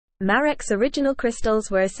Marek's original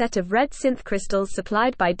crystals were a set of red synth crystals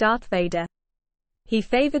supplied by Darth Vader. He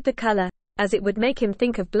favored the color, as it would make him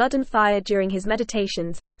think of blood and fire during his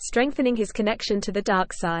meditations, strengthening his connection to the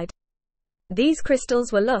dark side. These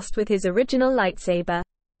crystals were lost with his original lightsaber.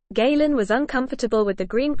 Galen was uncomfortable with the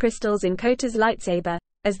green crystals in Kota's lightsaber,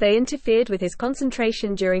 as they interfered with his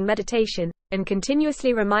concentration during meditation, and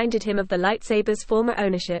continuously reminded him of the lightsaber's former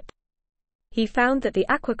ownership. He found that the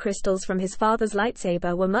aqua crystals from his father's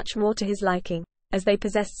lightsaber were much more to his liking, as they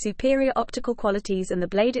possessed superior optical qualities and the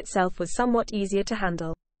blade itself was somewhat easier to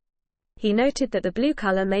handle. He noted that the blue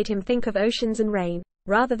color made him think of oceans and rain,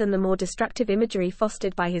 rather than the more destructive imagery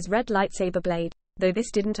fostered by his red lightsaber blade, though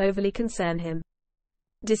this didn't overly concern him.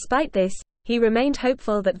 Despite this, he remained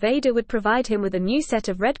hopeful that Vader would provide him with a new set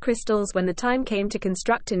of red crystals when the time came to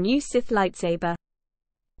construct a new Sith lightsaber.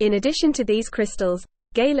 In addition to these crystals,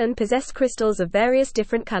 Galen possessed crystals of various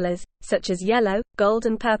different colors, such as yellow, gold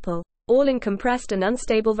and purple, all in compressed and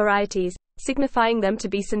unstable varieties, signifying them to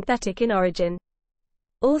be synthetic in origin.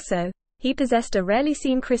 Also, he possessed a rarely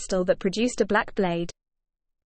seen crystal that produced a black blade.